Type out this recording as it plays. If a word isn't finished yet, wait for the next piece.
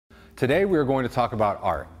Today we are going to talk about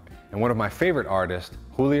art, and one of my favorite artists,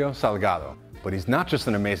 Julio Salgado. But he's not just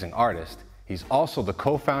an amazing artist, he's also the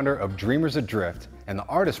co-founder of Dreamers Adrift and the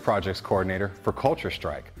Artist Projects Coordinator for Culture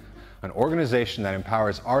Strike, an organization that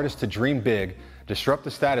empowers artists to dream big, disrupt the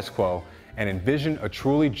status quo, and envision a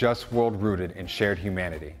truly just world rooted in shared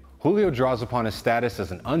humanity. Julio draws upon his status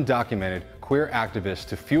as an undocumented queer activist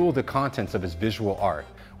to fuel the contents of his visual art,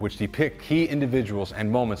 which depict key individuals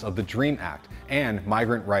and moments of the DREAM Act and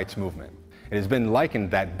migrant rights movement. It has been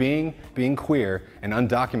likened that being queer and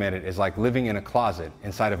undocumented is like living in a closet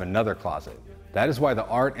inside of another closet. That is why the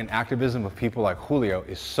art and activism of people like Julio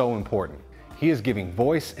is so important. He is giving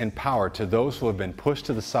voice and power to those who have been pushed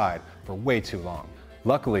to the side for way too long.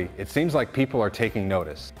 Luckily, it seems like people are taking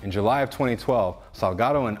notice. In July of 2012,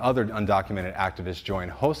 Salgado and other undocumented activists joined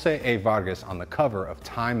Jose A. Vargas on the cover of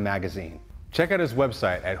Time magazine. Check out his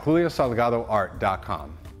website at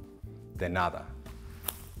juliosalgadoart.com. De nada.